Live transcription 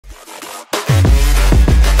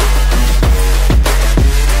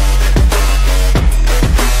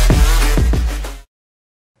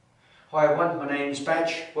name's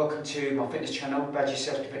Badge. Welcome to my fitness channel, Badge's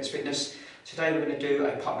Self-Defense Fitness. Today we're going to do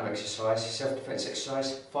a partner exercise, self-defense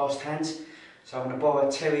exercise, fast hands. So I'm going to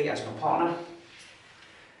borrow Terry as my partner.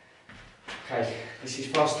 Okay, this is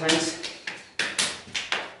fast hands.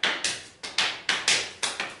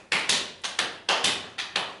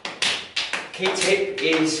 Key tip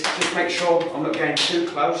is just make sure I'm not going too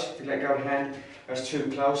close. If you let go of the hand, that's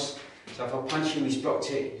too close. So if I punch him, he's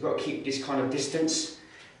blocked it. You've got to keep this kind of distance.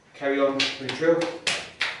 Carry on with the drill.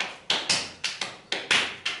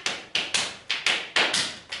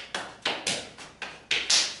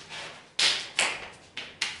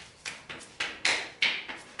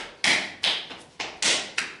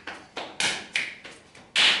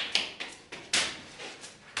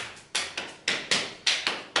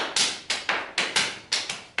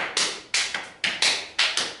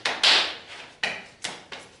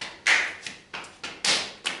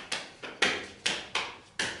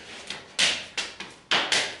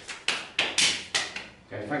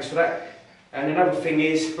 Okay, thanks for that. And another thing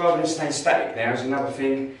is, rather than staying static now, is another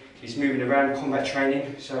thing is moving around combat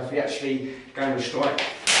training. So if we actually go and strike,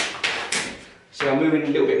 so I'm moving a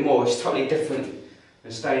little bit more. It's totally different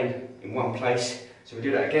than staying in one place. So we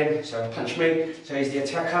do that again. So punch me. So he's the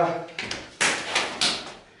attacker.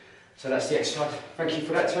 So that's the exercise. Thank you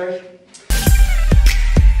for that, Terry.